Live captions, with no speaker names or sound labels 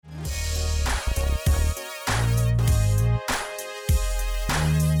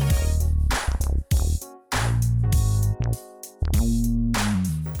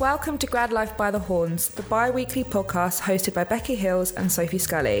Welcome to Grad Life by the Horns, the bi-weekly podcast hosted by Becky Hills and Sophie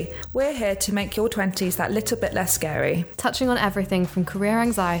Scully. We're here to make your 20s that little bit less scary. Touching on everything from career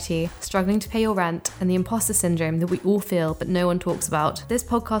anxiety, struggling to pay your rent, and the imposter syndrome that we all feel but no one talks about, this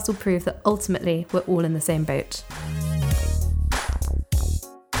podcast will prove that ultimately we're all in the same boat.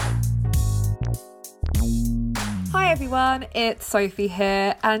 Hi everyone, it's Sophie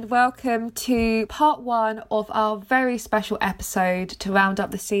here and welcome to part one of our very special episode to round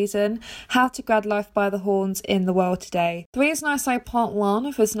up the season, How to Grad Life by the Horns in the World Today. The reason I say part one,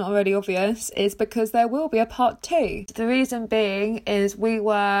 if it's not already obvious, is because there will be a part two. The reason being is we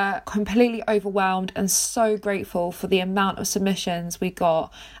were completely overwhelmed and so grateful for the amount of submissions we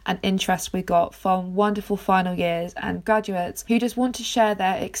got and interest we got from wonderful final years and graduates who just want to share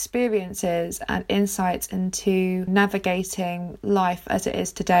their experiences and insights into navigating life as it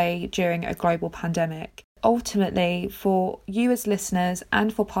is today during a global pandemic. Ultimately, for you as listeners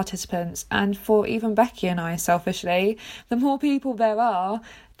and for participants and for even Becky and I selfishly, the more people there are,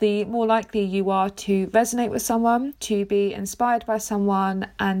 the more likely you are to resonate with someone, to be inspired by someone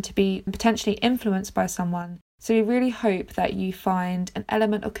and to be potentially influenced by someone. So we really hope that you find an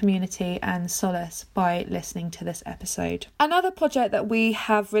element of community and solace by listening to this episode. Another project that we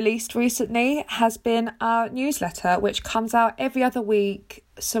have released recently has been our newsletter, which comes out every other week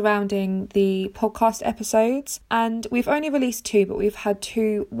surrounding the podcast episodes, and we've only released two, but we've had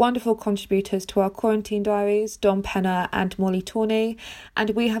two wonderful contributors to our quarantine diaries, Dom Penner and Molly Tawney,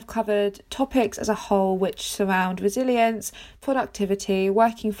 and we have covered topics as a whole which surround resilience, productivity,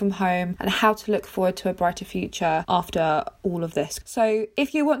 working from home, and how to look forward to a brighter future after all of this. So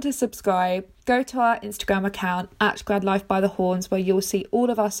if you want to subscribe, go to our Instagram account at Grad Life by the Horns, where you'll see all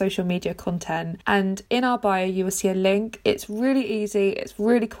of our social media content, and in our bio you will see a link. It's really easy, it's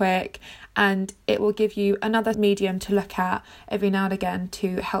really quick, and it will give you another medium to look at every now and again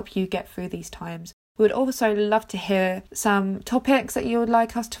to help you get through these times. We would also love to hear some topics that you would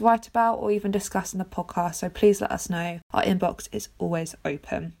like us to write about or even discuss in the podcast, so please let us know. Our inbox is always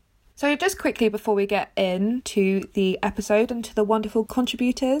open. So just quickly before we get into the episode and to the wonderful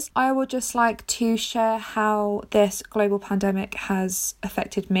contributors, I would just like to share how this global pandemic has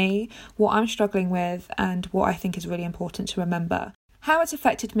affected me, what I'm struggling with, and what I think is really important to remember. How it's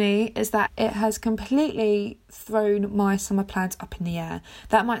affected me is that it has completely thrown my summer plans up in the air.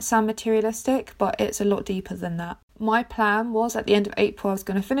 That might sound materialistic, but it's a lot deeper than that. My plan was at the end of April I was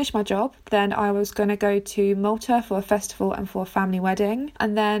going to finish my job, then I was going to go to Malta for a festival and for a family wedding,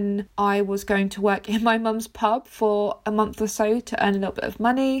 and then I was going to work in my mum's pub for a month or so to earn a little bit of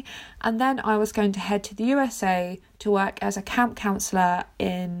money, and then I was going to head to the USA to work as a camp counsellor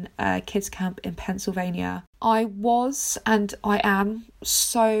in a kids camp in Pennsylvania. I was and I am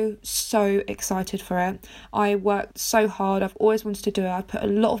so excited for it. I worked so hard, I've always wanted to do it, I put a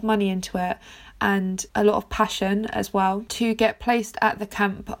lot of money into it and a lot of passion as well to get placed at the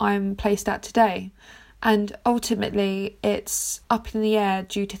camp I'm placed at today. And ultimately it's up in the air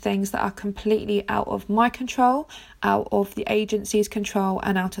due to things that are completely out of my control, out of the agency's control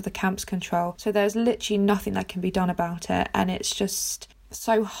and out of the camp's control. So there's literally nothing that can be done about it, and it's just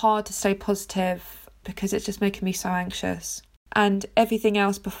so hard to stay positive because it's just making me so anxious. And everything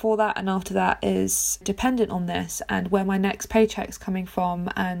else before that and after that is dependent on this, and where my next paycheck's coming from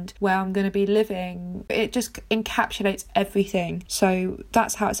and where I'm going to be living. It just encapsulates everything. So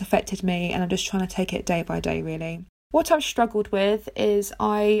that's how it's affected me, and I'm just trying to take it day by day, really. What I've struggled with is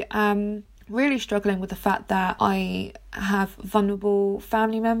I am really struggling with the fact that I have vulnerable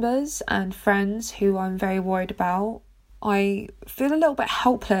family members and friends who I'm very worried about. I feel a little bit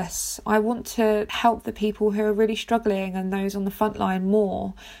helpless. I want to help the people who are really struggling and those on the front line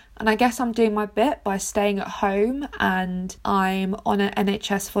more. And I guess I'm doing my bit by staying at home, and I'm on an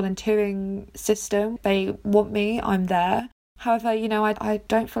NHS volunteering system. They want me, I'm there. However, I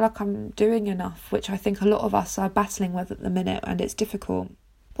don't feel like I'm doing enough, which I think a lot of us are battling with at the minute, and it's difficult.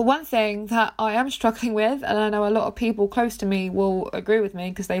 But one thing that I am struggling with, and I know a lot of people close to me will agree with me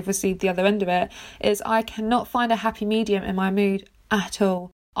because they've received the other end of it, is I cannot find a happy medium in my mood at all.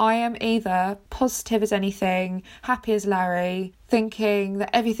 I am either positive as anything, happy as Larry, thinking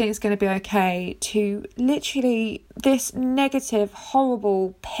that everything's going to be okay, to literally this negative,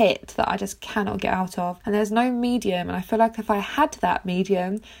 horrible pit that I just cannot get out of. And there's no medium, and I feel like if I had that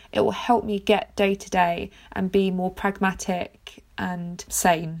medium, it will help me get day to day and be more pragmatic and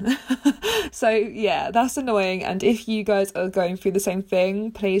sane. So yeah, that's annoying, and if you guys are going through the same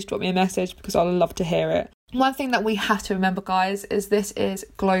thing, please drop me a message because I'd love to hear it. One thing that we have to remember, guys, is this is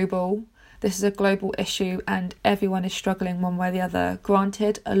global. This is a global issue and everyone is struggling one way or the other.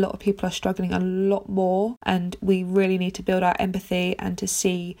 Granted, a lot of people are struggling a lot more, and we really need to build our empathy and to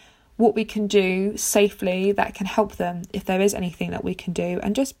see what we can do safely that can help them, if there is anything that we can do,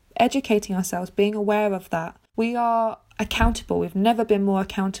 and just educating ourselves, being aware of that. We are accountable. We've never been more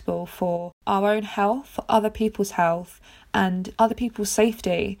accountable for our own health, for other people's health, and other people's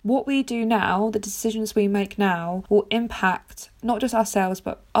safety. What we do now, the decisions we make now, will impact not just ourselves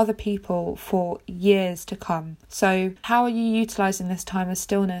but other people for years to come. So how are you utilising this time of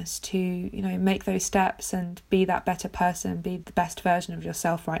stillness to, make those steps and be that better person, be the best version of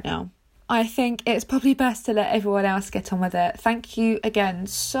yourself right now? I think it's probably best to let everyone else get on with it. Thank you again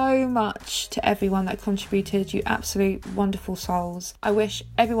so much to everyone that contributed, you absolute wonderful souls. I wish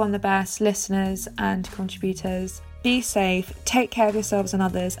everyone the best, listeners and contributors. Be safe, take care of yourselves and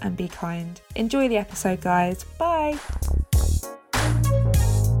others, and be kind. Enjoy the episode, guys. Bye.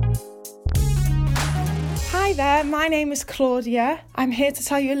 Hi there, my name is Claudia. I'm here to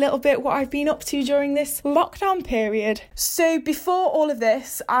tell you a little bit what I've been up to during this lockdown period. So before all of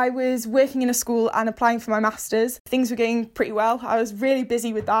this, I was working in a school and applying for my masters. Things were going pretty well. I was really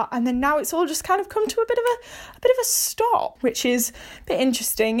busy with that, and then now it's all just kind of come to a bit of a stop, which is a bit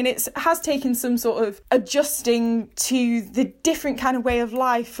interesting, and it has taken some sort of adjusting to the different kind of way of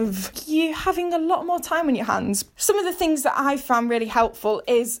life of you having a lot more time on your hands. Some of the things that I found really helpful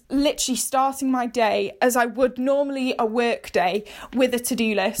is literally starting my day as I would normally a work day with a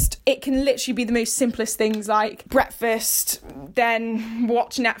to-do list. It can literally be the most simplest things like breakfast, then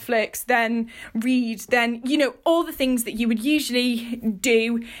watch Netflix, then read, then, all the things that you would usually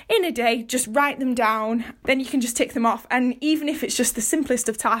do in a day, just write them down, then you can just tick them off. And even if it's just the simplest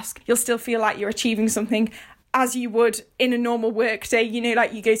of tasks, you'll still feel like you're achieving something as you would in a normal work day,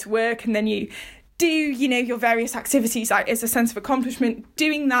 like you go to work and then you do, your various activities, like it's a sense of accomplishment.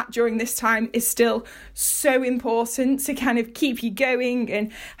 Doing that during this time is still so important to kind of keep you going,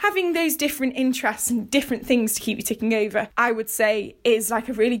 and having those different interests and different things to keep you ticking over, I would say is like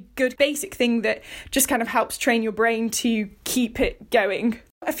a really good basic thing that just kind of helps train your brain to keep it going.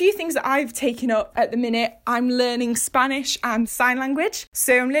 A few things that I've taken up at the minute, I'm learning Spanish and sign language.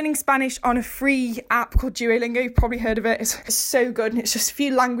 So I'm learning Spanish on a free app called Duolingo. You've probably heard of it. It's so good, and it's just a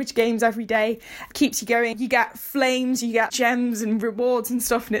few language games every day. It keeps you going. You get flames, you get gems and rewards and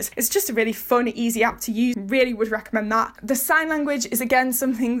stuff, and it's just a really fun, easy app to use. Really would recommend that. The sign language is again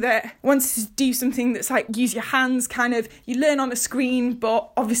something that wants to do something that's like use your hands, kind of, you learn on a screen,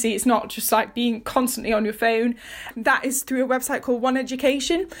 but obviously it's not just like being constantly on your phone. That is through a website called One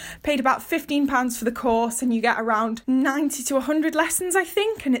Education. Paid about £15 for the course, and you get around 90 to 100 lessons, I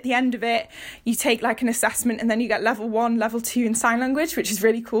think, and at the end of it you take like an assessment, and then you get level 1, level 2 in sign language, which is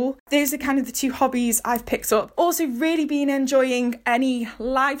really cool. Those are kind of the two hobbies I've picked up. Also really been enjoying any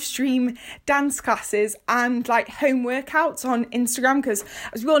live stream dance classes and like home workouts on Instagram, because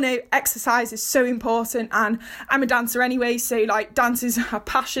as we all know, exercise is so important, and I'm a dancer anyway, so like dance is a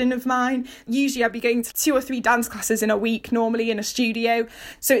passion of mine. Usually I'd be going to 2 or 3 dance classes in a week, normally in a studio.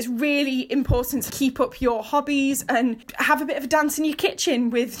 So it's really important to keep up your hobbies and have a bit of a dance in your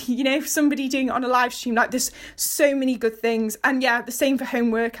kitchen with, somebody doing it on a live stream. Like there's so many good things. And yeah, the same for home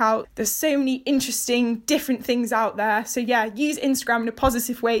workout. There's so many interesting, different things out there. So yeah, use Instagram in a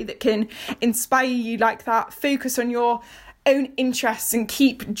positive way that can inspire you like that. Focus on your own interests and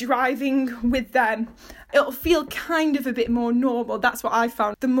keep driving with them. It'll feel kind of a bit more normal. That's what I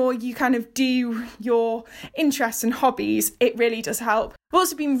found. The more you kind of do your interests and hobbies, it really does help. I've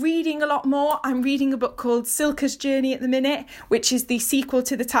also been reading a lot more. I'm reading a book called Silke's Journey at the minute, which is the sequel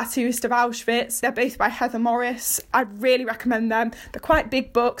to The Tattooist of Auschwitz. They're both by Heather Morris. I'd really recommend them. They're quite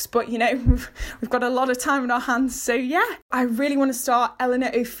big books, but we've got a lot of time on our hands. So yeah, I really want to start Eleanor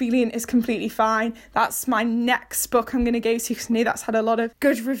Ophelia Is Completely Fine. That's my next book I'm going to go to, because I know that's had a lot of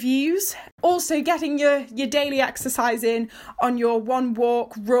good reviews. Also getting your daily exercise in on your one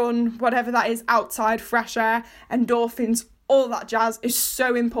walk, run, whatever that is, outside, fresh air, endorphins, all that jazz is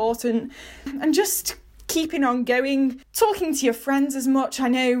so important. And just keeping on going, talking to your friends as much. I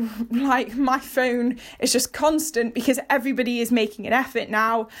know, like, my phone is just constant because everybody is making an effort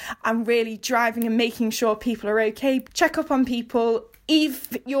now and really driving and making sure people are okay. Check up on people.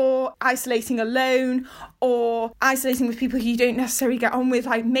 If you're isolating alone or isolating with people who you don't necessarily get on with,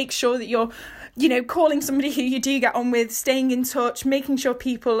 like, make sure that you're, calling somebody who you do get on with, staying in touch, making sure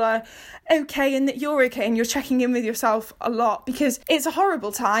people are okay and that you're okay, and you're checking in with yourself a lot, because it's a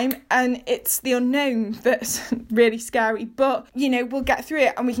horrible time and it's the unknown that's really scary. But, we'll get through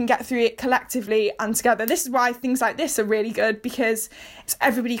it, and we can get through it collectively and together. This is why things like this are really good, because it's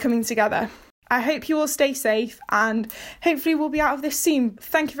everybody coming together. I hope you all stay safe and hopefully we'll be out of this soon.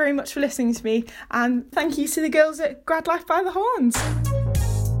 Thank you very much for listening to me, and thank you to the girls at Grad Life by the Horns.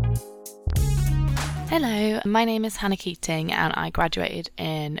 Hello, my name is Hannah Keating and I graduated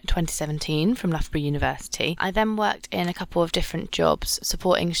in 2017 from Loughborough University. I then worked in a couple of different jobs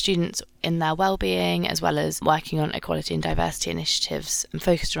supporting students in their wellbeing, as well as working on equality and diversity initiatives and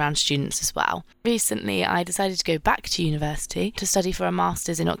focused around students as well. Recently, I decided to go back to university to study for a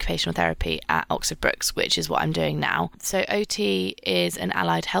master's in occupational therapy at Oxford Brookes, which is what I'm doing now. So OT is an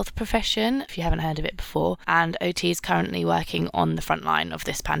allied health profession, if you haven't heard of it before, and OT is currently working on the front line of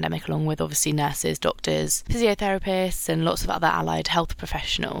this pandemic, along with obviously nurses, doctors, physiotherapists, and lots of other allied health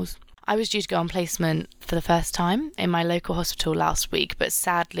professionals. I was due to go on placement for the first time in my local hospital last week, but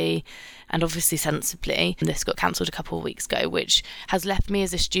sadly, and obviously sensibly, this got cancelled a couple of weeks ago, which has left me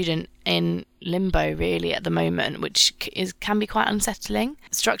as a student in limbo really at the moment, which can be quite unsettling.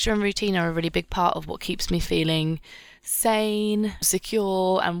 Structure and routine are a really big part of what keeps me feeling sane,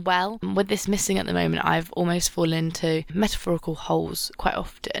 secure and well. With this missing at the moment, I've almost fallen into metaphorical holes quite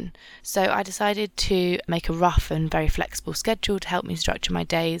often. So I decided to make a rough and very flexible schedule to help me structure my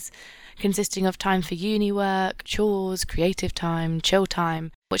days, consisting of time for uni work, chores, creative time, chill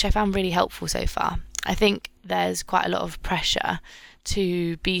time, which I found really helpful so far. I think there's quite a lot of pressure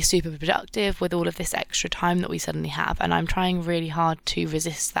to be super productive with all of this extra time that we suddenly have, and I'm trying really hard to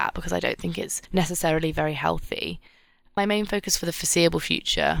resist that because I don't think it's necessarily very healthy. My main focus for the foreseeable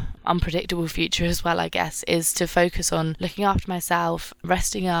future, unpredictable future as well, I guess, is to focus on looking after myself,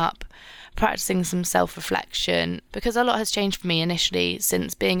 resting up, practicing some self-reflection, because a lot has changed for me initially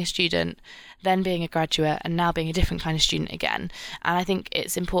since being a student, then being a graduate, and now being a different kind of student again. And I think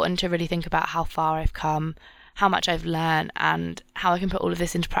it's important to really think about how far I've come, how much I've learned, and how I can put all of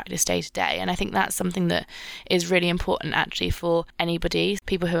this into practice day to day. And I think that's something that is really important actually for anybody,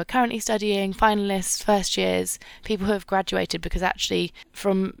 people who are currently studying, finalists, first years, people who have graduated, because actually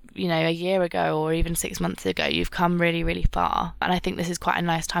from, a year ago or even 6 months ago, you've come really, really far. And I think this is quite a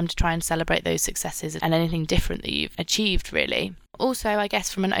nice time to try and celebrate those successes and anything different that you've achieved really. Also, I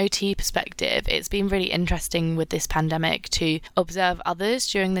guess from an OT perspective, it's been really interesting with this pandemic to observe others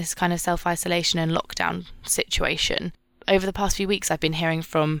during this kind of self-isolation and lockdown situation. Over the past few weeks, I've been hearing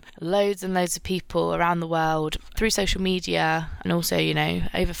from loads and loads of people around the world through social media and also,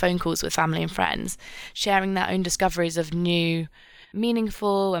 over phone calls with family and friends, sharing their own discoveries of new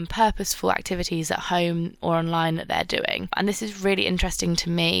meaningful and purposeful activities at home or online that they're doing. And this is really interesting to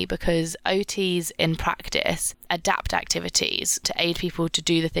me because OTs in practice adapt activities to aid people to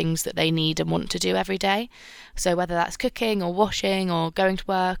do the things that they need and want to do every day. So whether that's cooking or washing or going to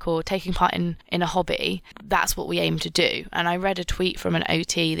work or taking part in a hobby, that's what we aim to do. And I read a tweet from an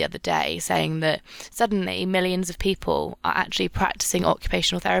OT the other day saying that suddenly millions of people are actually practicing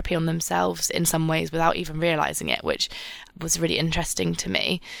occupational therapy on themselves in some ways without even realising it, which was really interesting to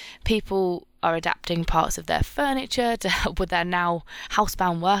me. People are adapting parts of their furniture to help with their now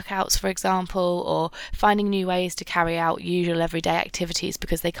housebound workouts, for example, or finding new ways to carry out usual everyday activities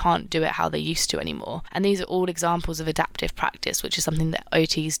because they can't do it how they used to anymore. And these are all examples of adaptive practice, which is something that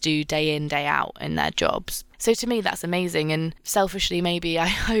OTs do day in, day out in their jobs. So to me, that's amazing, and selfishly, maybe I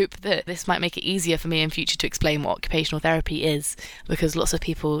hope that this might make it easier for me in future to explain what occupational therapy is, because lots of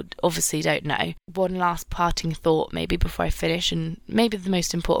people obviously don't know. One last parting thought maybe before I finish, and maybe the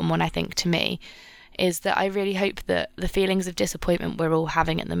most important one I think to me, is that I really hope that the feelings of disappointment we're all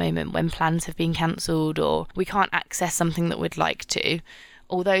having at the moment when plans have been cancelled or we can't access something that we'd like to,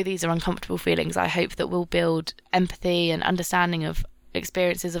 although these are uncomfortable feelings, I hope that we'll build empathy and understanding of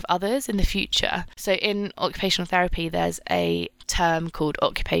experiences of others in the future. So in occupational therapy, there's a term called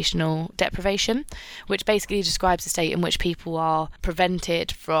occupational deprivation, which basically describes a state in which people are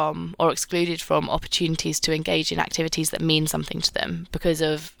prevented from or excluded from opportunities to engage in activities that mean something to them because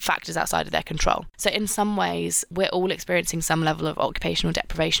of factors outside of their control. So in some ways, we're all experiencing some level of occupational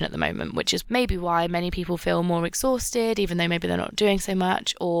deprivation at the moment, which is maybe why many people feel more exhausted, even though maybe they're not doing so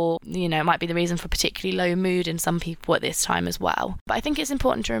much, or, it might be the reason for particularly low mood in some people at this time as well. But I think it's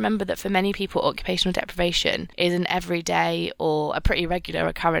important to remember that for many people, occupational deprivation is an everyday or a pretty regular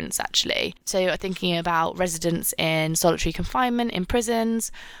occurrence actually. So thinking about residents in solitary confinement in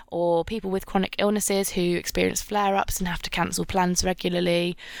prisons, or people with chronic illnesses who experience flare-ups and have to cancel plans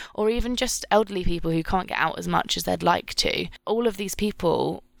regularly, or even just elderly people who can't get out as much as they'd like to. All of these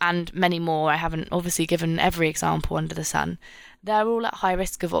people, and many more, I haven't obviously given every example under the sun, they're all at high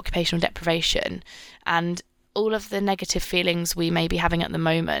risk of occupational deprivation, and all of the negative feelings we may be having at the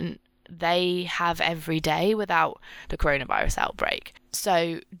moment, they have every day without the coronavirus outbreak.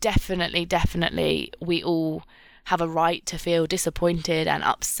 So definitely, we all have a right to feel disappointed and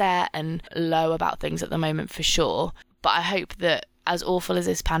upset and low about things at the moment, for sure. But I hope that, as awful as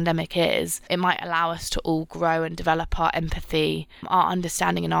this pandemic is, it might allow us to all grow and develop our empathy, our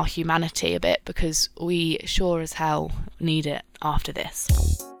understanding and our humanity a bit, because we sure as hell need it after this.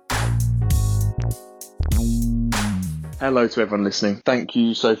 Hello to everyone listening. Thank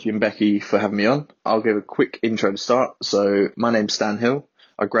you, Sophie and Becky, for having me on. I'll give a quick intro to start. So my name's Stan Hill.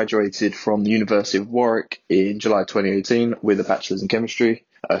 I graduated from the University of Warwick in July 2018 with a bachelor's in chemistry.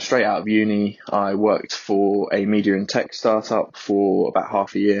 Straight out of uni, I worked for a media and tech startup for about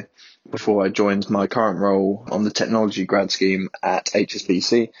half a year before I joined my current role on the technology grad scheme at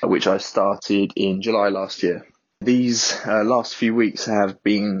HSBC, which I started in July last year. These last few weeks have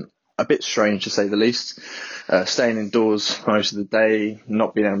been a bit strange, to say the least. Staying indoors most of the day,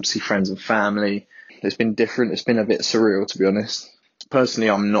 not being able to see friends and family. It's been different. It's been a bit surreal, to be honest. Personally,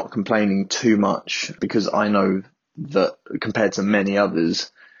 I'm not complaining too much because I know that compared to many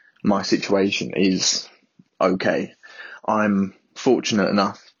others, my situation is okay. I'm fortunate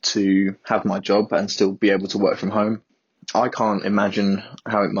enough to have my job and still be able to work from home. I can't imagine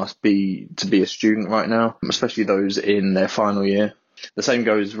how it must be to be a student right now, especially those in their final year. The same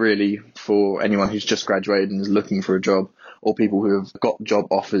goes really for anyone who's just graduated and is looking for a job, or people who have got job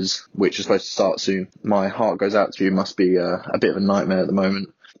offers which are supposed to start soon. My heart goes out to you. It must be a bit of a nightmare at the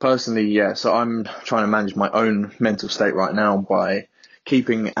moment. Personally, so I'm trying to manage my own mental state right now by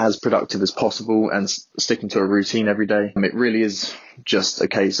keeping as productive as possible and sticking to a routine every day. It really is just a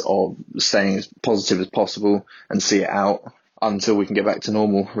case of staying as positive as possible and see it out until we can get back to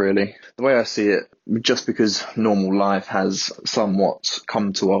normal, really. The way I see it, just because normal life has somewhat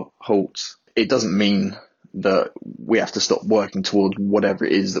come to a halt, it doesn't mean that we have to stop working towards whatever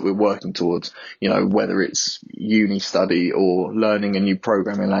it is that we're working towards, whether it's uni study or learning a new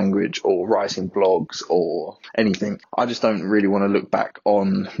programming language or writing blogs or anything. I just don't really want to look back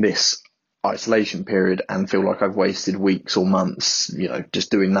on this isolation period and feel like I've wasted weeks or months,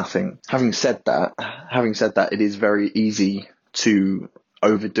 just doing nothing. Having said that, it is very easy to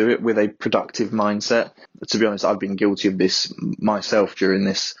overdo it with a productive mindset. To be honest, I've been guilty of this myself during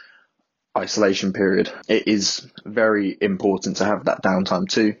this isolation period. It is very important to have that downtime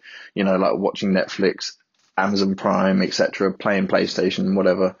too, like watching Netflix, Amazon Prime, etc., playing PlayStation,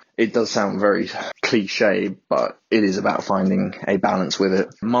 whatever. It does sound very cliche, but it is about finding a balance with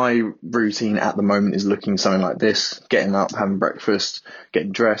it. My routine at the moment is looking something like this: getting up, having breakfast,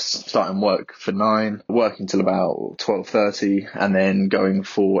 getting dressed, starting work for 9, working till about 12:30, and then going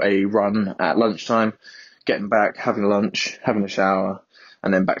for a run at lunchtime, getting back, having lunch, having a shower,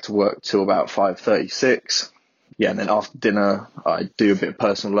 and then back to work till about 5:36. And then after dinner, I do a bit of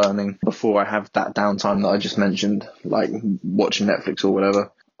personal learning before I have that downtime that I just mentioned, like watching Netflix or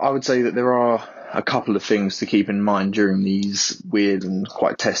whatever. I would say that there are a couple of things to keep in mind during these weird and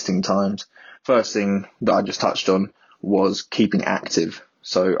quite testing times. First thing that I just touched on was keeping active.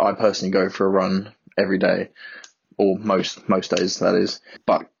 So I personally go for a run every day, or most days, that is.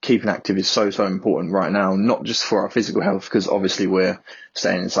 But keeping active is so important right now, not just for our physical health, because obviously we're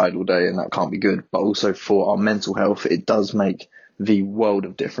staying inside all day and that can't be good, but also for our mental health. It does make the world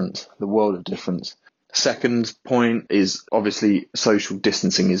of difference. Second point is obviously social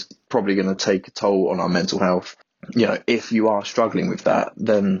distancing is probably going to take a toll on our mental health. If you are struggling with that,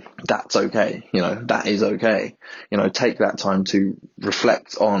 then that's okay. That is okay. Take that time to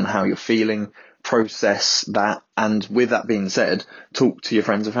reflect on how you're feeling, process that, and with that being said, talk to your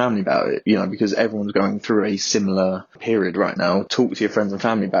friends and family about it, because everyone's going through a similar period right now. Talk to your friends and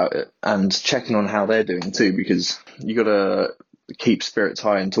family about it and checking on how they're doing too, because you got to keep spirits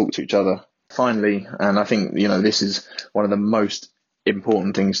high and talk to each other. Finally, and I think this is one of the most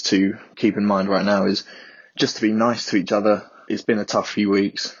important things to keep in mind right now, is just to be nice to each other. It's been a tough few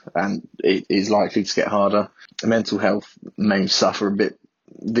weeks and it is likely to get harder. Mental health may suffer a bit.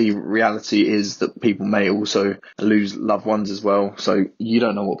 The reality is that people may also lose loved ones as well. So you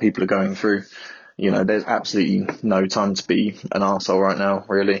don't know what people are going through. There's absolutely no time to be an arsehole right now,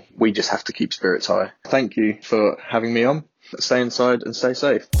 really. We just have to keep spirits high. Thank you for having me on. Stay inside and stay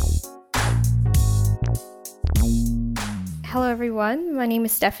safe. Hello everyone, my name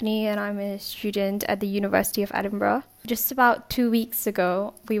is Stephanie and I'm a student at the University of Edinburgh. Just about 2 weeks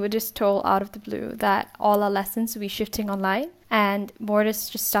ago, we were just told out of the blue that all our lessons will be shifting online, and borders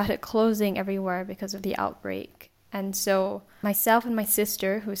just started closing everywhere because of the outbreak. And so myself and my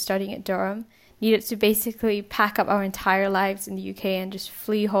sister, who is studying at Durham, needed to basically pack up our entire lives in the UK and just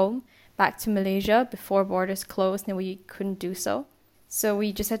flee home back to Malaysia before borders closed and we couldn't do so. So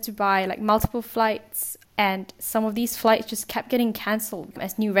we just had to buy like multiple flights, and some of these flights just kept getting cancelled.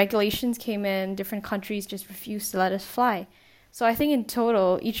 As new regulations came in, different countries just refused to let us fly. So I think in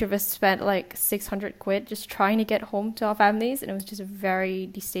total, each of us spent like 600 quid just trying to get home to our families. And it was just a very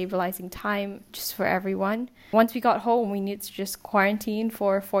destabilizing time just for everyone. Once we got home, we needed to just quarantine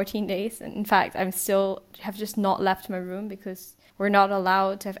for 14 days. And in fact, have just not left my room because we're not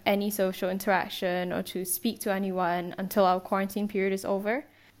allowed to have any social interaction or to speak to anyone until our quarantine period is over.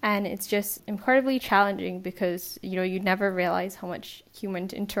 And it's just incredibly challenging because, you never realize how much human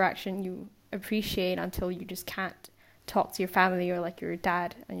interaction you appreciate until you just can't talk to your family or like your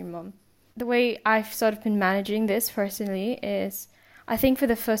dad and your mom. The way I've sort of been managing this personally is, I think for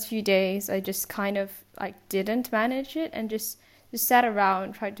the first few days I just kind of like didn't manage it and just sat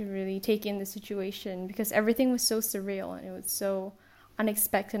around, tried to really take in the situation because everything was so surreal and it was so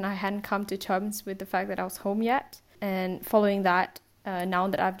unexpected, and I hadn't come to terms with the fact that I was home yet. And following that, now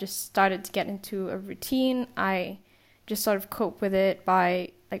that I've just started to get into a routine, I just sort of cope with it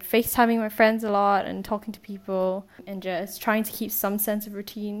by like FaceTiming my friends a lot and talking to people and just trying to keep some sense of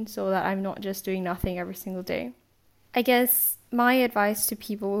routine so that I'm not just doing nothing every single day. I guess my advice to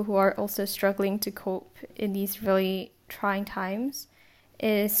people who are also struggling to cope in these really trying times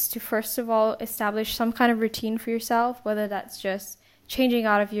is to first of all establish some kind of routine for yourself, whether that's just changing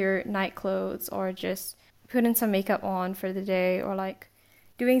out of your night clothes or just putting some makeup on for the day, or like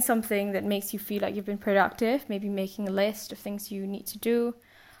doing something that makes you feel like you've been productive, maybe making a list of things you need to do.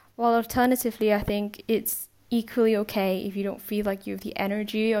 While alternatively, I think it's equally okay if you don't feel like you have the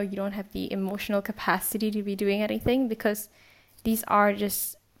energy or you don't have the emotional capacity to be doing anything, because these are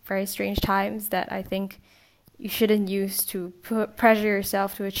just very strange times that I think you shouldn't use to pressure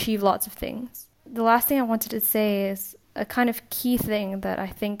yourself to achieve lots of things. The last thing I wanted to say is a kind of key thing that I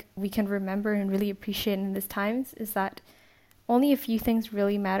think we can remember and really appreciate in these times is that only a few things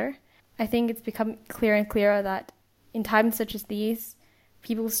really matter. I think it's become clearer and clearer that in times such as these,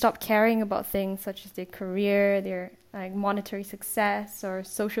 people stop caring about things such as their career, their like monetary success or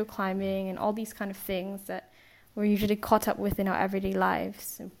social climbing and all these kind of things that we're usually caught up with in our everyday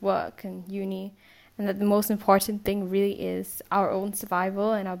lives, work and uni, and that the most important thing really is our own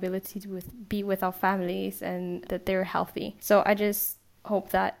survival and our ability to be with our families and that they're healthy. So I just hope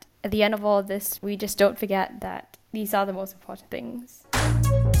that at the end of all of this, we just don't forget that these are the most important things.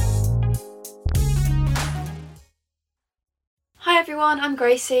 Hi everyone, I'm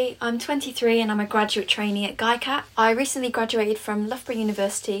Gracie. I'm 23 and I'm a graduate trainee at GuyCat. I recently graduated from Loughborough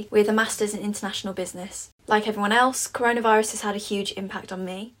University with a Masters in International Business. Like everyone else, coronavirus has had a huge impact on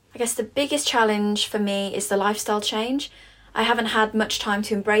me. I guess the biggest challenge for me is the lifestyle change. I haven't had much time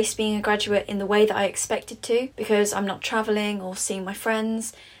to embrace being a graduate in the way that I expected to because I'm not travelling or seeing my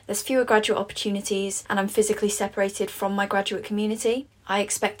friends. There's fewer graduate opportunities and I'm physically separated from my graduate community. I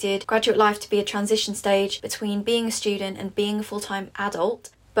expected graduate life to be a transition stage between being a student and being a full-time adult,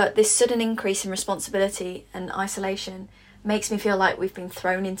 but this sudden increase in responsibility and isolation makes me feel like we've been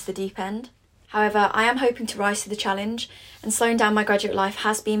thrown into the deep end. However, I am hoping to rise to the challenge, and slowing down my graduate life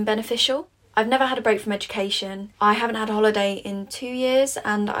has been beneficial. I've never had a break from education. I haven't had a holiday in 2 years,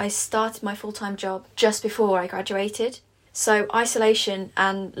 and I started my full-time job just before I graduated. So isolation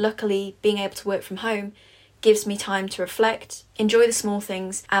and luckily being able to work from home gives me time to reflect, enjoy the small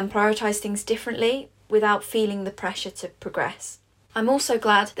things and prioritise things differently without feeling the pressure to progress. I'm also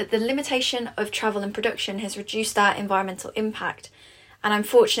glad that the limitation of travel and production has reduced our environmental impact, and I'm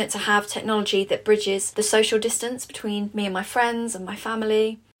fortunate to have technology that bridges the social distance between me and my friends and my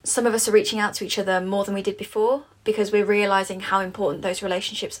family. Some of us are reaching out to each other more than we did before because we're realising how important those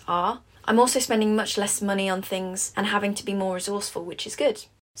relationships are. I'm also spending much less money on things and having to be more resourceful, which is good.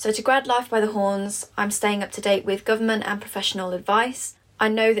 So to grad life by the horns, I'm staying up to date with government and professional advice. I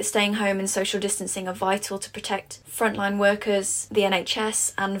know that staying home and social distancing are vital to protect frontline workers, the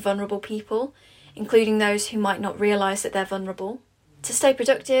NHS and vulnerable people, including those who might not realise that they're vulnerable. To stay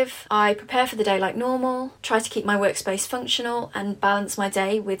productive, I prepare for the day like normal, try to keep my workspace functional and balance my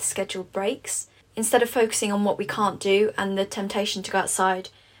day with scheduled breaks. Instead of focusing on what we can't do and the temptation to go outside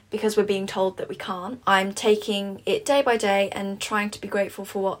because we're being told that we can't, I'm taking it day by day and trying to be grateful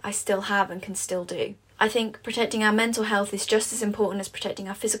for what I still have and can still do. I think protecting our mental health is just as important as protecting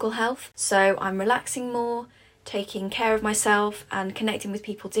our physical health, so I'm relaxing more, taking care of myself and connecting with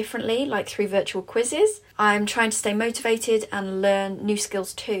people differently, like through virtual quizzes. I'm trying to stay motivated and learn new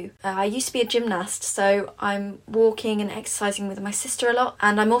skills too. I used to be a gymnast, so I'm walking and exercising with my sister a lot,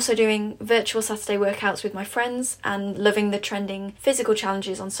 and I'm also doing virtual Saturday workouts with my friends and loving the trending physical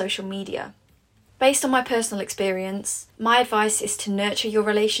challenges on social media. Based on my personal experience, my advice is to nurture your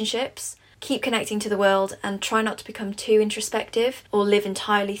relationships. keep connecting to the world and try not to become too introspective or live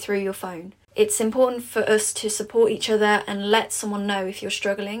entirely through your phone. It's important for us to support each other and let someone know if you're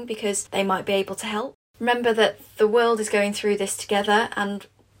struggling, because they might be able to help. Remember that the world is going through this together, and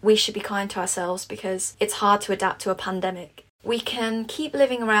we should be kind to ourselves because it's hard to adapt to a pandemic. We can keep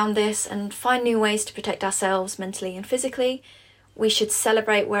living around this and find new ways to protect ourselves mentally and physically. We should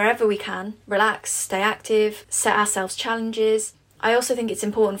celebrate wherever we can, relax, stay active, set ourselves challenges. I also think it's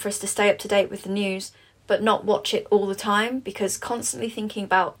important for us to stay up to date with the news, but not watch it all the time, because constantly thinking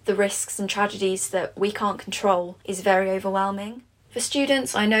about the risks and tragedies that we can't control is very overwhelming. For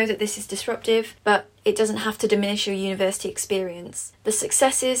students, I know that this is disruptive, but it doesn't have to diminish your university experience. The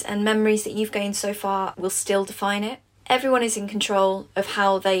successes and memories that you've gained so far will still define it. Everyone is in control of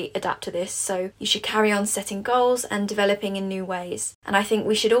how they adapt to this, so you should carry on setting goals and developing in new ways. And I think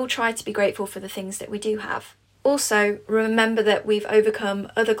we should all try to be grateful for the things that we do have. Also, remember that we've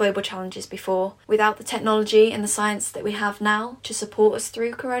overcome other global challenges before without the technology and the science that we have now to support us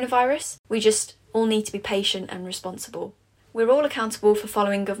through coronavirus. We just all need to be patient and responsible. We're all accountable for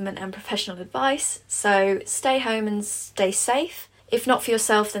following government and professional advice, so stay home and stay safe. If not for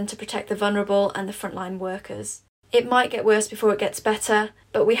yourself, then to protect the vulnerable and the frontline workers. It might get worse before it gets better,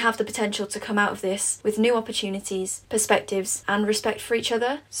 but we have the potential to come out of this with new opportunities, perspectives, and respect for each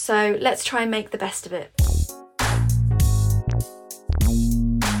other, so let's try and make the best of it.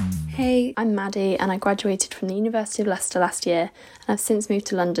 Hey, I'm Maddie and I graduated from the University of Leicester last year, and I've since moved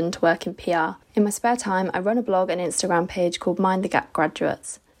to London to work in PR. In my spare time, I run a blog and Instagram page called Mind the Gap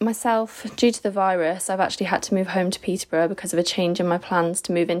Graduates. Myself, due to the virus, I've actually had to move home to Peterborough because of a change in my plans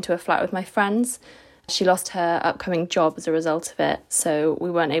to move into a flat with my friends. She lost her upcoming job as a result of it, so we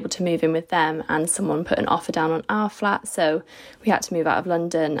weren't able to move in with them, and someone put an offer down on our flat, so we had to move out of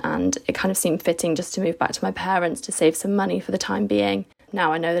London, and it kind of seemed fitting just to move back to my parents to save some money for the time being.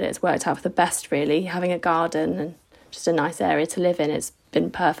 Now I know that it's worked out for the best, really. Having a garden and just a nice area to live in, it's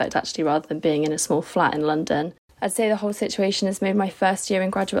been perfect actually, rather than being in a small flat in London. I'd say the whole situation has made my first year in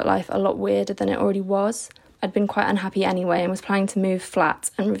graduate life a lot weirder than it already was. I'd been quite unhappy anyway and was planning to move flat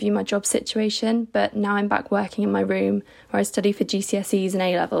and review my job situation, but now I'm back working in my room where I study for GCSEs and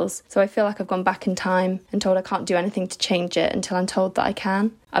A-levels, so I feel like I've gone back in time and told I can't do anything to change it until I'm told that I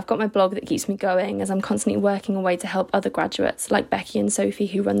can. I've got my blog that keeps me going as I'm constantly working away to help other graduates like Becky and Sophie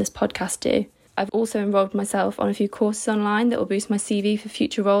who run this podcast do. I've also enrolled myself on a few courses online that will boost my CV for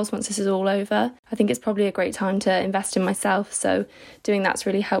future roles once this is all over. I think it's probably a great time to invest in myself, so doing that's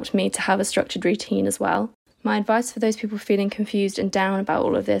really helped me to have a structured routine as well. My advice for those people feeling confused and down about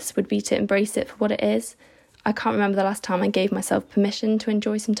all of this would be to embrace it for what it is. I can't remember the last time I gave myself permission to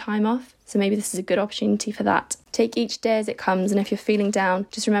enjoy some time off, so maybe this is a good opportunity for that. Take each day as it comes, and if you're feeling down,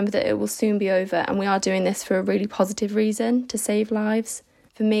 just remember that it will soon be over, and we are doing this for a really positive reason, to save lives.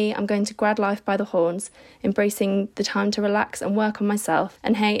 For me, I'm going to grad life by the horns, embracing the time to relax and work on myself.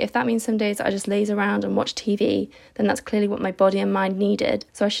 And hey, if that means some days I just laze around and watch TV, then that's clearly what my body and mind needed,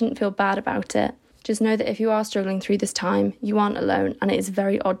 so I shouldn't feel bad about it. Just know that if you are struggling through this time, you aren't alone, and it is a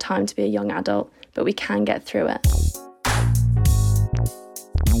very odd time to be a young adult, but we can get through it.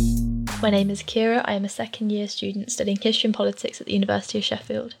 My name is Kira. I am a second year student studying history and politics at the University of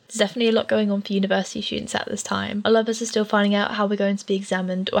Sheffield. There's definitely a lot going on for university students at this time. A lot of us are still finding out how we're going to be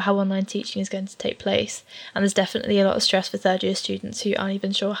examined or how online teaching is going to take place, and there's definitely a lot of stress for third year students who aren't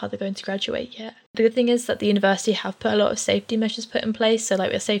even sure how they're going to graduate yet. The good thing is that the university have put a lot of safety measures put in place, so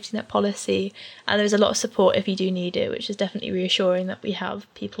like a safety net policy, and there's a lot of support if you do need it, which is definitely reassuring that we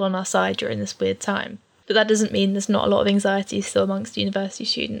have people on our side during this weird time. But that doesn't mean there's not a lot of anxiety still amongst university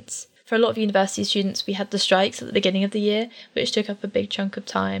students. For a lot of university students, we had the strikes at the beginning of the year, which took up a big chunk of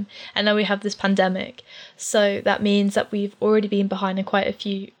time, and now we have this pandemic. So that means that we've already been behind in quite a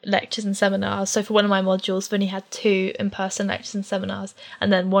few lectures and seminars. So for one of my modules, I've only had 2 in-person lectures and seminars,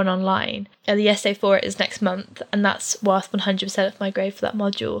 and then 1 online. And the essay for it is next month, and that's worth 100% of my grade for that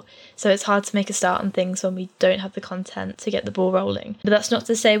module. So it's hard to make a start on things when we don't have the content to get the ball rolling. But that's not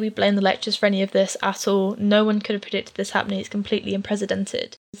to say we blame the lectures for any of this at all. No one could have predicted this happening. It's completely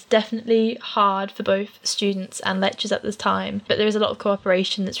unprecedented. It's definitely hard for both students and lecturers at this time, but there is a lot of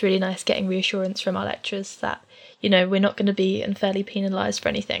cooperation that's really nice, getting reassurance from our lecturers that, we're not going to be unfairly penalised for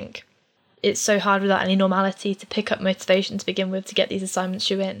anything. It's so hard without any normality to pick up motivation to begin with to get these assignments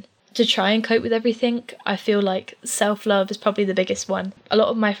due in. To try and cope with everything, I feel like self-love is probably the biggest one. A lot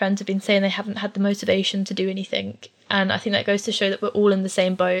of my friends have been saying they haven't had the motivation to do anything, and I think that goes to show that we're all in the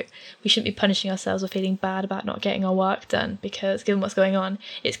same boat. We shouldn't be punishing ourselves or feeling bad about not getting our work done, because given what's going on,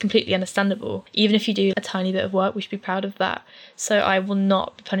 it's completely understandable. Even if you do a tiny bit of work, we should be proud of that. So I will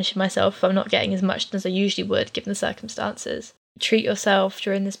not be punishing myself if I'm not getting as much done as I usually would, given the circumstances. Treat yourself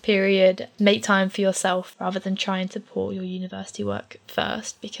during this period, make time for yourself rather than trying to pour your university work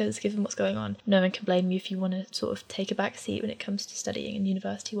first, because given what's going on, no one can blame you if you want to sort of take a back seat when it comes to studying and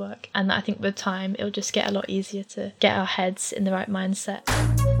university work. And I think with time, it'll just get a lot easier to get our heads in the right mindset.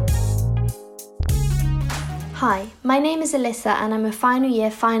 Hi, my name is Alyssa and I'm a final year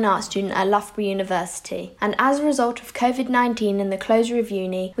fine arts student at Loughborough University. And as a result of COVID-19 and the closure of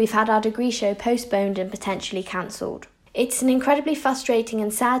uni, we've had our degree show postponed and potentially cancelled. It's an incredibly frustrating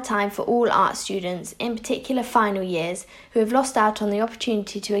and sad time for all art students, in particular final years, who have lost out on the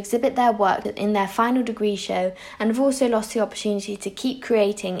opportunity to exhibit their work in their final degree show and have also lost the opportunity to keep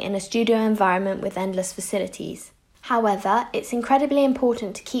creating in a studio environment with endless facilities. However, it's incredibly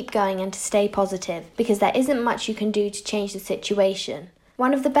important to keep going and to stay positive, because there isn't much you can do to change the situation.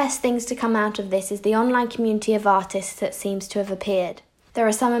 One of the best things to come out of this is the online community of artists that seems to have appeared. There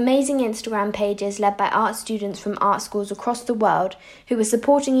are some amazing Instagram pages led by art students from art schools across the world who are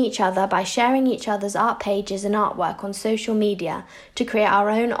supporting each other by sharing each other's art pages and artwork on social media to create our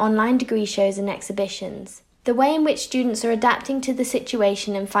own online degree shows and exhibitions. The way in which students are adapting to the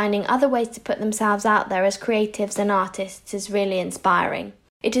situation and finding other ways to put themselves out there as creatives and artists is really inspiring.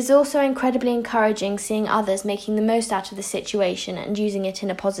 It is also incredibly encouraging seeing others making the most out of the situation and using it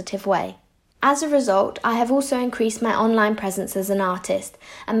in a positive way. As a result, I have also increased my online presence as an artist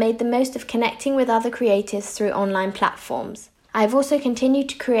and made the most of connecting with other creatives through online platforms. I have also continued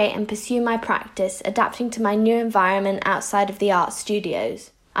to create and pursue my practice, adapting to my new environment outside of the art studios.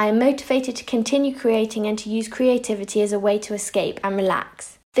 I am motivated to continue creating and to use creativity as a way to escape and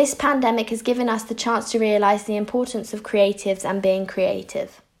relax. This pandemic has given us the chance to realise the importance of creatives and being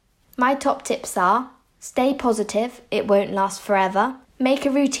creative. My top tips are: stay positive, it won't last forever. Make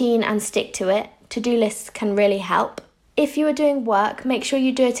a routine and stick to it. To-do lists can really help. If you are doing work, make sure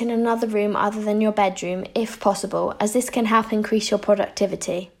you do it in another room other than your bedroom, if possible, as this can help increase your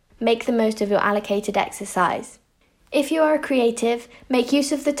productivity. Make the most of your allocated exercise. If you are a creative, make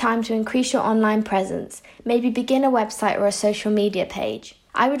use of the time to increase your online presence. Maybe begin a website or a social media page.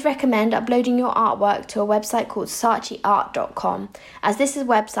 I would recommend uploading your artwork to a website called sachiart.com, as this is a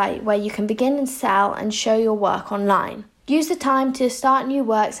website where you can begin and sell and show your work online. Use the time to start new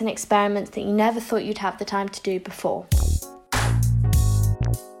works and experiments that you never thought you'd have the time to do before.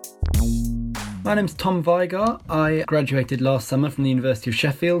 My name's Tom Vigart. I graduated last summer from the University of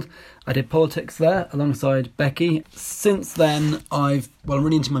Sheffield. I did politics there alongside Becky. Since then, I'm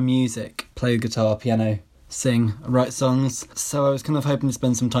really into my music. Play guitar, piano, sing, write songs. So I was kind of hoping to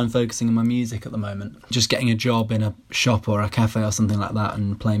spend some time focusing on my music at the moment. Just getting a job in a shop or a cafe or something like that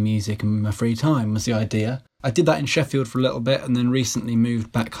and playing music in my free time was the idea. I did that in Sheffield for a little bit and then recently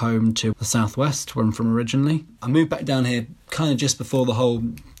moved back home to the southwest where I'm from originally. I moved back down here kind of just before the whole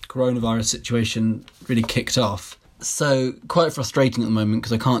coronavirus situation really kicked off. So quite frustrating at the moment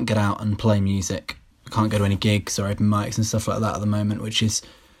because I can't get out and play music. I can't go to any gigs or open mics and stuff like that at the moment, which is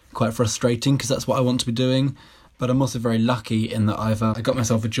quite frustrating because that's what I want to be doing. But I'm also very lucky in that I got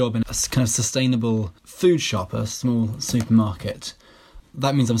myself a job in a kind of sustainable food shop, a small supermarket.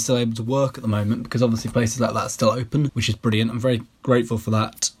 That means I'm still able to work at the moment because obviously places like that are still open, which is brilliant. I'm very grateful for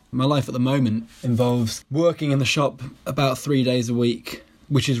that. My life at the moment involves working in the shop about 3 days a week,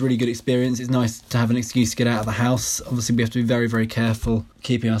 which is a really good experience. It's nice to have an excuse to get out of the house. Obviously, we have to be very, very careful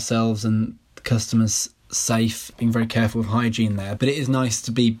keeping ourselves and the customers safe, being very careful with hygiene there. But it is nice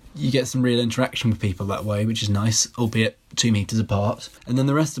you get some real interaction with people that way, which is nice, albeit 2 metres apart. And then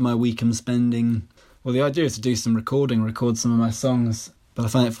the rest of my week I'm spending... Well, the idea is to do some record some of my songs. But I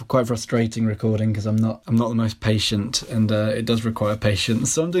find it quite frustrating recording because I'm not the most patient and it does require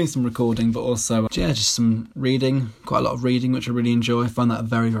patience. So I'm doing some recording, but also, just some reading, quite a lot of reading, which I really enjoy. I find that a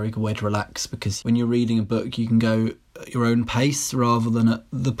very, very good way to relax because when you're reading a book, you can go at your own pace rather than at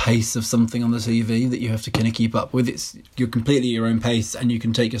the pace of something on the TV that you have to kind of keep up with. You're completely at your own pace and you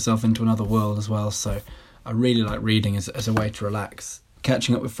can take yourself into another world as well. So I really like reading as a way to relax.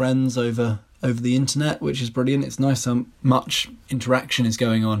 Catching up with friends over the internet, which is brilliant. It's nice how much interaction is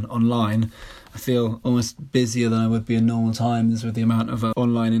going on online. I feel almost busier than I would be in normal times with the amount of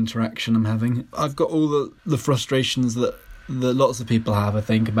online interaction I'm having. I've got all the frustrations that lots of people have, I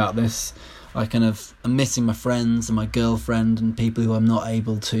think, about this. I'm missing my friends and my girlfriend and people who I'm not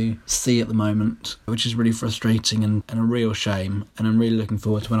able to see at the moment, which is really frustrating and a real shame. And I'm really looking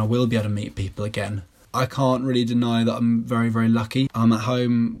forward to when I will be able to meet people again. I can't really deny that I'm very, very lucky. I'm at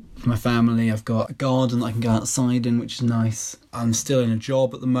home with my family. I've got a garden that I can go outside in, which is nice. I'm still in a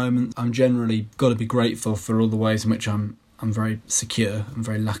job at the moment. I'm generally got to be grateful for all the ways in which I'm I'm very secure, I'm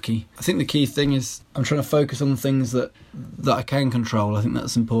very lucky. I think the key thing is I'm trying to focus on things that I can control. I think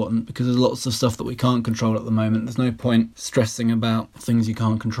that's important because there's lots of stuff that we can't control at the moment. There's no point stressing about things you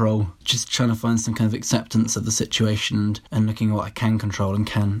can't control. Just trying to find some kind of acceptance of the situation and looking at what I can control and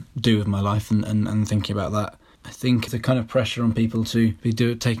can do with my life and thinking about that. I think the kind of pressure on people to be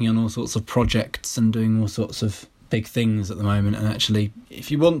taking on all sorts of projects and doing all sorts of big things at the moment, and actually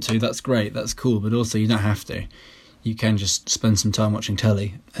if you want to, that's great, that's cool, but also you don't have to. You can just spend some time watching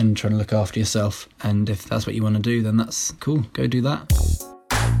telly and trying to look after yourself, and if that's what you want to do, then that's cool, go do that.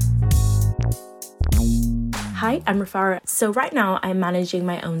 Hi, I'm Rafara. So right now I'm managing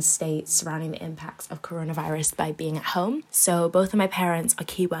my own state surrounding the impacts of coronavirus by being at home. So both of my parents are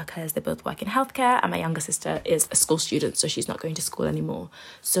key workers. They both work in healthcare, and my younger sister is a school student, so she's not going to school anymore.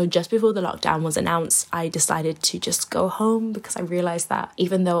 So just before the lockdown was announced, I decided to just go home because I realised that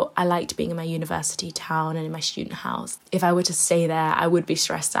even though I liked being in my university town and in my student house, if I were to stay there, I would be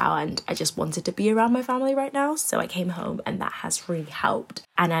stressed out, and I just wanted to be around my family right now. So I came home, and that has really helped.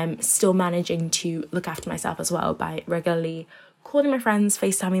 And I'm still managing to look after myself as well by regularly calling my friends,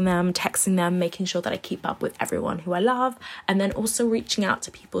 FaceTiming them, texting them, making sure that I keep up with everyone who I love, and then also reaching out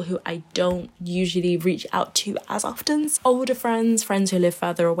to people who I don't usually reach out to as often. Older friends who live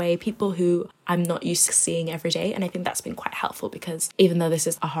further away, people who I'm not used to seeing every day. And I think that's been quite helpful because even though this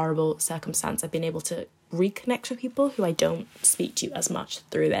is a horrible circumstance, I've been able to reconnect with people who I don't speak to as much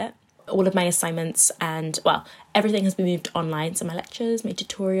through it. All of my assignments and, well, everything has been moved online. So my lectures, my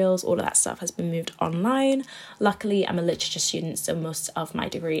tutorials, all of that stuff has been moved online. Luckily, I'm a literature student, so most of my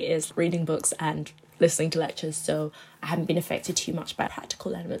degree is reading books and listening to lectures, so I haven't been affected too much by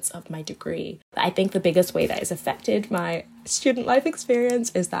practical elements of my degree. But I think the biggest way that has affected my student life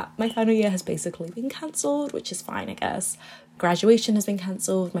experience is that my final year has basically been cancelled, which is fine, I guess. Graduation has been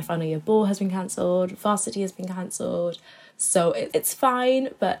cancelled, my final year ball has been cancelled, varsity has been cancelled. So it's fine,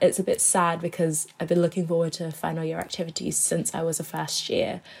 but it's a bit sad because I've been looking forward to final year activities since I was a first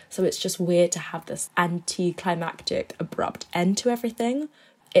year. So it's just weird to have this anticlimactic, abrupt end to everything.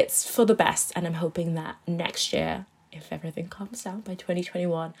 It's for the best, and I'm hoping that next year, if everything calms down by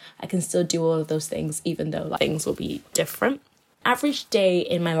 2021, I can still do all of those things, even though things will be different. Average day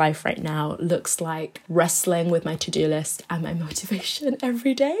in my life right now looks like wrestling with my to-do list and my motivation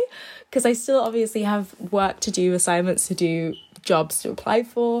every day, because I still obviously have work to do, assignments to do, jobs to apply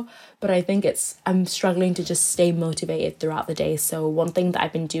for, but I think I'm struggling to just stay motivated throughout the day. So one thing that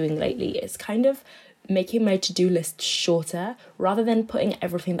I've been doing lately is kind of making my to-do list shorter rather than putting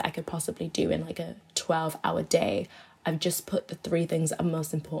everything that I could possibly do in like a 12-hour day. I've just put the 3 things that are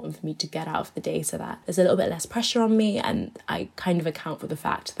most important for me to get out of the day so that there's a little bit less pressure on me, and I kind of account for the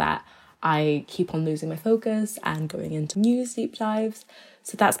fact that I keep on losing my focus and going into news deep dives.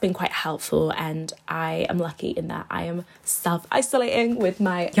 So that's been quite helpful, and I am lucky in that I am self-isolating with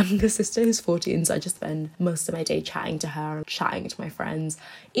my younger sister who's 14, so I just spend most of my day chatting to her and chatting to my friends.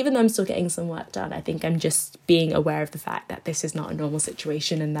 Even though I'm still getting some work done, I think I'm just being aware of the fact that this is not a normal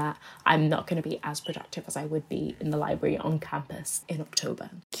situation and that I'm not going to be as productive as I would be in the library on campus in October.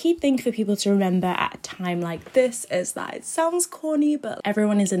 Key thing for people to remember at a time like this is that it sounds corny, but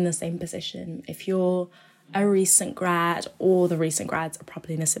everyone is in the same position. If you're a recent grad, or the recent grads are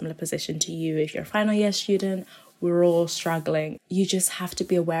probably in a similar position to you. If you're a final year student, we're all struggling. You just have to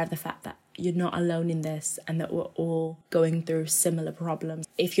be aware of the fact that you're not alone in this and that we're all going through similar problems.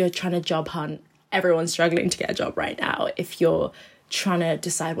 If you're trying to job hunt, everyone's struggling to get a job right now. If you're trying to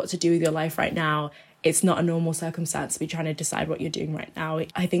decide what to do with your life right now, it's not a normal circumstance to be trying to decide what you're doing right now.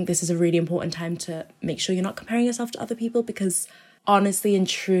 I think this is a really important time to make sure you're not comparing yourself to other people, because honestly and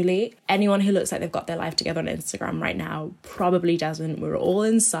truly, anyone who looks like they've got their life together on Instagram right now probably doesn't. We're all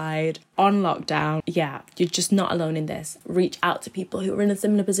inside, on lockdown. Yeah, you're just not alone in this. Reach out to people who are in a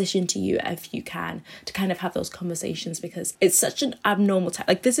similar position to you if you can, to kind of have those conversations, because it's such an abnormal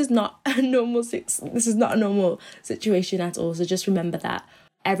time. This is not a normal situation at all. So just remember that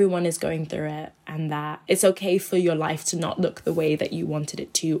everyone is going through it, and that it's okay for your life to not look the way that you wanted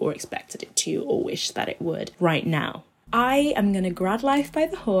it to, or expected it to, or wish that it would right now. I am going to grad life by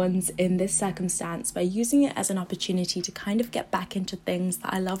the horns in this circumstance by using it as an opportunity to kind of get back into things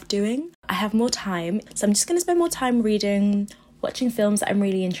that I love doing. I have more time, so I'm just going to spend more time reading, watching films that I'm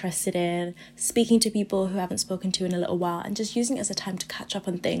really interested in, speaking to people who I haven't spoken to in a little while, and just using it as a time to catch up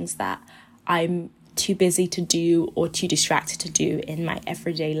on things that I'm too busy to do or too distracted to do in my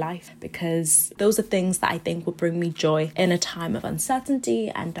everyday life, because those are things that I think will bring me joy in a time of uncertainty.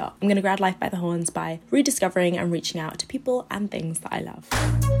 And I'm going to grad life by the horns by rediscovering and reaching out to people and things that I love.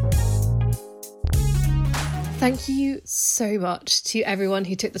 Thank you so much to everyone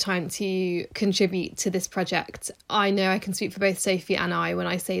who took the time to contribute to this project. I know I can speak for both Sophie and I when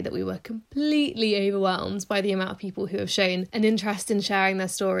I say that we were completely overwhelmed by the amount of people who have shown an interest in sharing their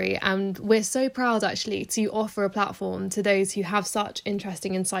story, and we're so proud actually to offer a platform to those who have such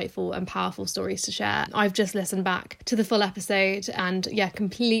interesting, insightful and powerful stories to share. I've just listened back to the full episode and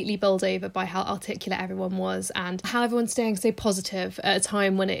completely bowled over by how articulate everyone was and how everyone's staying so positive at a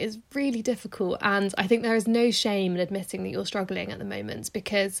time when it is really difficult. And I think there is no shame in admitting that you're struggling at the moment,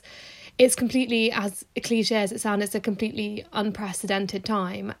 because it's completely, as cliche as it sounds, it's a completely unprecedented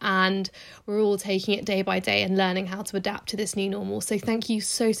time, and we're all taking it day by day and learning how to adapt to this new normal. So thank you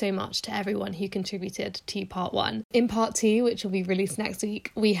so much to everyone who contributed to part 1. In part 2, which will be released next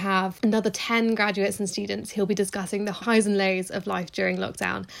week, we have another 10 graduates and students who'll be discussing the highs and lows of life during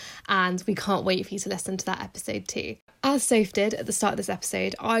lockdown, and we can't wait for you to listen to that episode too. As Soph did at the start of this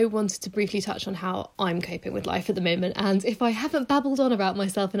episode, I wanted to briefly touch on how I'm coping with life at the moment, and if I haven't babbled on about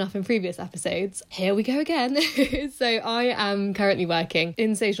myself enough in previous episodes, here we go again. So I am currently working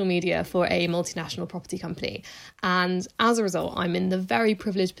in social media for a multinational property company, and as a result I'm in the very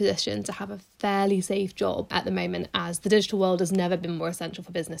privileged position to have a fairly safe job at the moment, as the digital world has never been more essential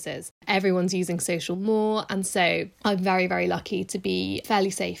for businesses. Everyone's using social more, and so I'm very, very lucky to be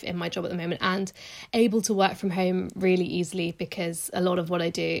fairly safe in my job at the moment and able to work from home really easily, because a lot of what I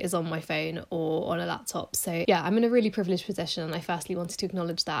do is on my phone or on a laptop. So I'm in a really privileged position, and I firstly wanted to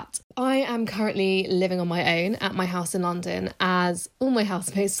acknowledge that. I am currently living on my own at my house in London, as all my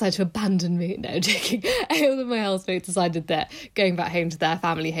housemates decided to abandon me. No, joking. All of my housemates decided that going back home to their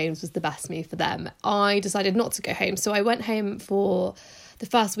family homes was the best move for them. I decided not to go home, so I went home for the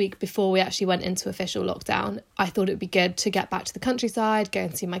first week before we actually went into official lockdown. I thought it would be good to get back to the countryside, go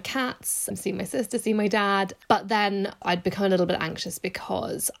and see my cats, see my sister, see my dad. But then I'd become a little bit anxious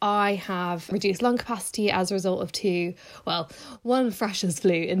because I have reduced lung capacity as a result of one freshers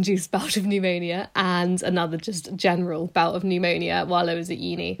flu-induced bout of pneumonia and another just general bout of pneumonia while I was at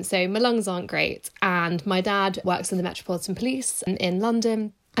uni. So my lungs aren't great, and my dad works in the Metropolitan Police in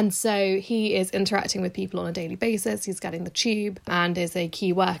London. And so he is interacting with people on a daily basis. He's getting the tube and is a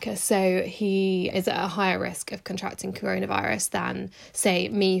key worker. So he is at a higher risk of contracting coronavirus than, say,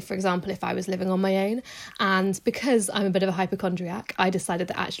 me, for example, if I was living on my own. And because I'm a bit of a hypochondriac, I decided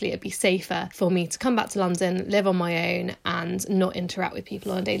that actually it'd be safer for me to come back to London, live on my own and not interact with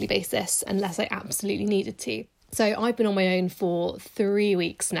people on a daily basis unless I absolutely needed to. So I've been on my own for 3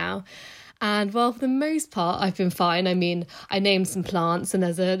 weeks now. And while for the most part I've been fine, I mean, I named some plants, and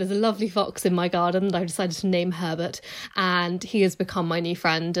there's a lovely fox in my garden that I've decided to name Herbert, and he has become my new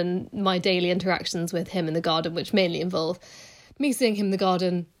friend, and my daily interactions with him in the garden, which mainly involve me seeing him in the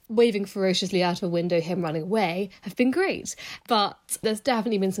garden, waving ferociously out of a window, him running away, have been great. But there's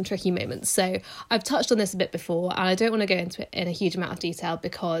definitely been some tricky moments. So I've touched on this a bit before, and I don't want to go into it in a huge amount of detail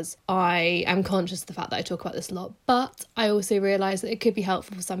because I am conscious of the fact that I talk about this a lot. But I also realise that it could be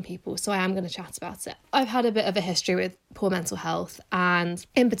helpful for some people, so I am going to chat about it. I've had a bit of a history with poor mental health, and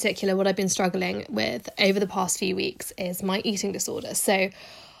in particular what I've been struggling with over the past few weeks is my eating disorder. So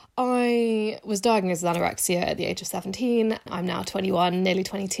I was diagnosed with anorexia at the age of 17. I'm now 21, nearly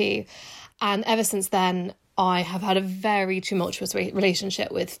 22. And ever since then, I have had a very tumultuous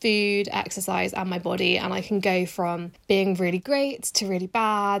relationship with food, exercise and my body, and I can go from being really great to really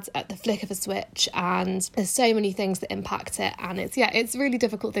bad at the flick of a switch, and there's so many things that impact it, and it's a really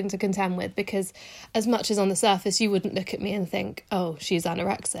difficult thing to contend with, because as much as on the surface you wouldn't look at me and think, oh, she's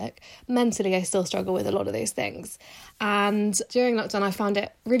anorexic, mentally I still struggle with a lot of those things. And during lockdown I found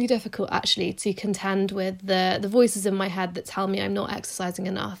it really difficult actually to contend with the voices in my head that tell me I'm not exercising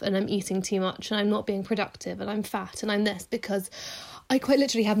enough and I'm eating too much and I'm not being productive and I'm fat and I'm this, because I quite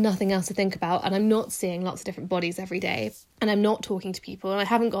literally have nothing else to think about, and I'm not seeing lots of different bodies every day, and I'm not talking to people, and I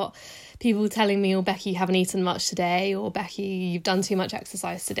haven't got people telling me, oh, Becky, you haven't eaten much today, or Becky, you've done too much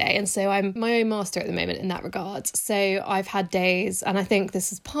exercise today. And so I'm my own master at the moment in that regard. So I've had days, and I think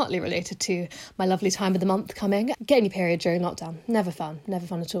this is partly related to my lovely time of the month coming, getting your period during lockdown. Never fun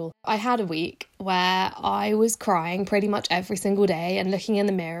at all. I had a week where I was crying pretty much every single day and looking in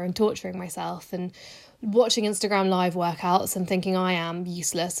the mirror and torturing myself and watching Instagram live workouts and thinking I am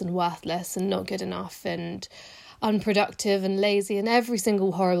useless and worthless and not good enough and unproductive and lazy, and every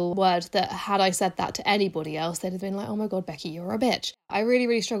single horrible word that, had I said that to anybody else, they'd have been like, oh my God, Becky, you're a bitch. I really,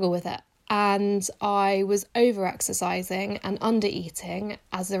 really struggle with it. And I was over-exercising and under-eating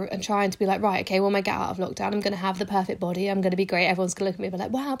and trying to be like, right, okay, when I get out of lockdown, I'm going to have the perfect body, I'm going to be great, everyone's going to look at me and be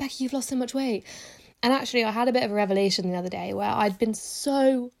like, wow, Becky, you've lost so much weight. And actually, I had a bit of a revelation the other day where I'd been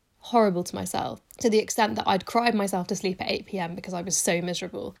so horrible to myself, to the extent that I'd cried myself to sleep at 8 p.m. because I was so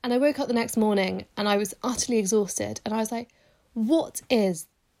miserable. And I woke up the next morning and I was utterly exhausted, and I was like, what is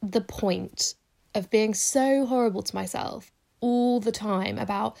the point of being so horrible to myself all the time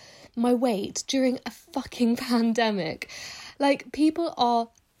about my weight during a fucking pandemic? Like, people are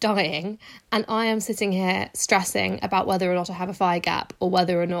dying and I am sitting here stressing about whether or not I have a thigh gap or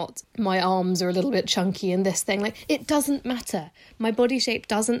whether or not my arms are a little bit chunky and this thing. Like, it doesn't matter. My body shape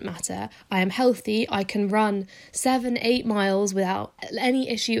doesn't matter. I am healthy. I can run 7-8 miles without any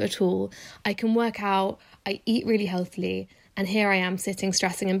issue at all. I can work out. I eat really healthily. And here I am sitting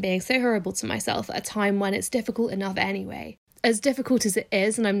stressing and being so horrible to myself at a time when it's difficult enough anyway. As difficult as it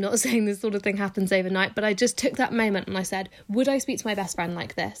is, and I'm not saying this sort of thing happens overnight, but I just took that moment and I said, would I speak to my best friend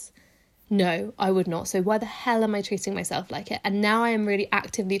like this? No, I would not. So why the hell am I treating myself like it? And now I am really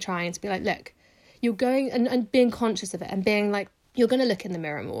actively trying to be like, look, you're going and being conscious of it and being like, you're going to look in the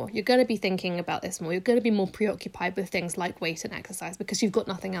mirror more. You're going to be thinking about this more. You're going to be more preoccupied with things like weight and exercise because you've got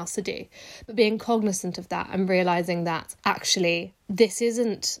nothing else to do. But being cognizant of that and realising that actually this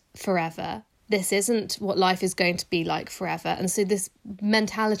isn't forever. This isn't what life is going to be like forever. And so this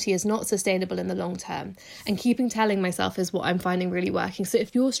mentality is not sustainable in the long term. And keeping telling myself is what I'm finding really working. So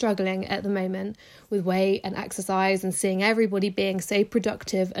if you're struggling at the moment with weight and exercise and seeing everybody being so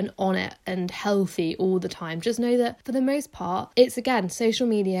productive and on it and healthy all the time, just know that for the most part, it's, again, social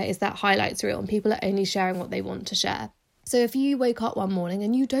media is that highlights reel and people are only sharing what they want to share. So if you wake up one morning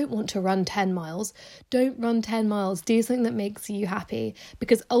and you don't want to run 10 miles, don't run 10 miles. Do something that makes you happy,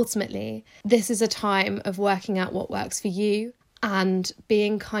 because ultimately this is a time of working out what works for you and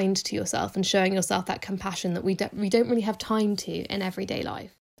being kind to yourself and showing yourself that compassion that we don't really have time to in everyday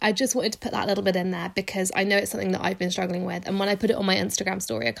life. I just wanted to put that little bit in there because I know it's something that I've been struggling with. And when I put it on my Instagram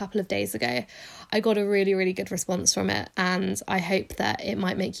story a couple of days ago, I got a really, really good response from it. And I hope that it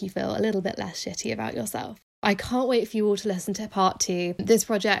might make you feel a little bit less shitty about yourself. I can't wait for you all to listen to part 2. This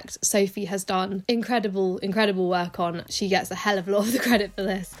project Sophie has done incredible work on. She gets a hell of a lot of the credit for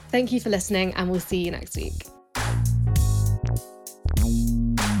this. Thank you for listening, and we'll see you next week.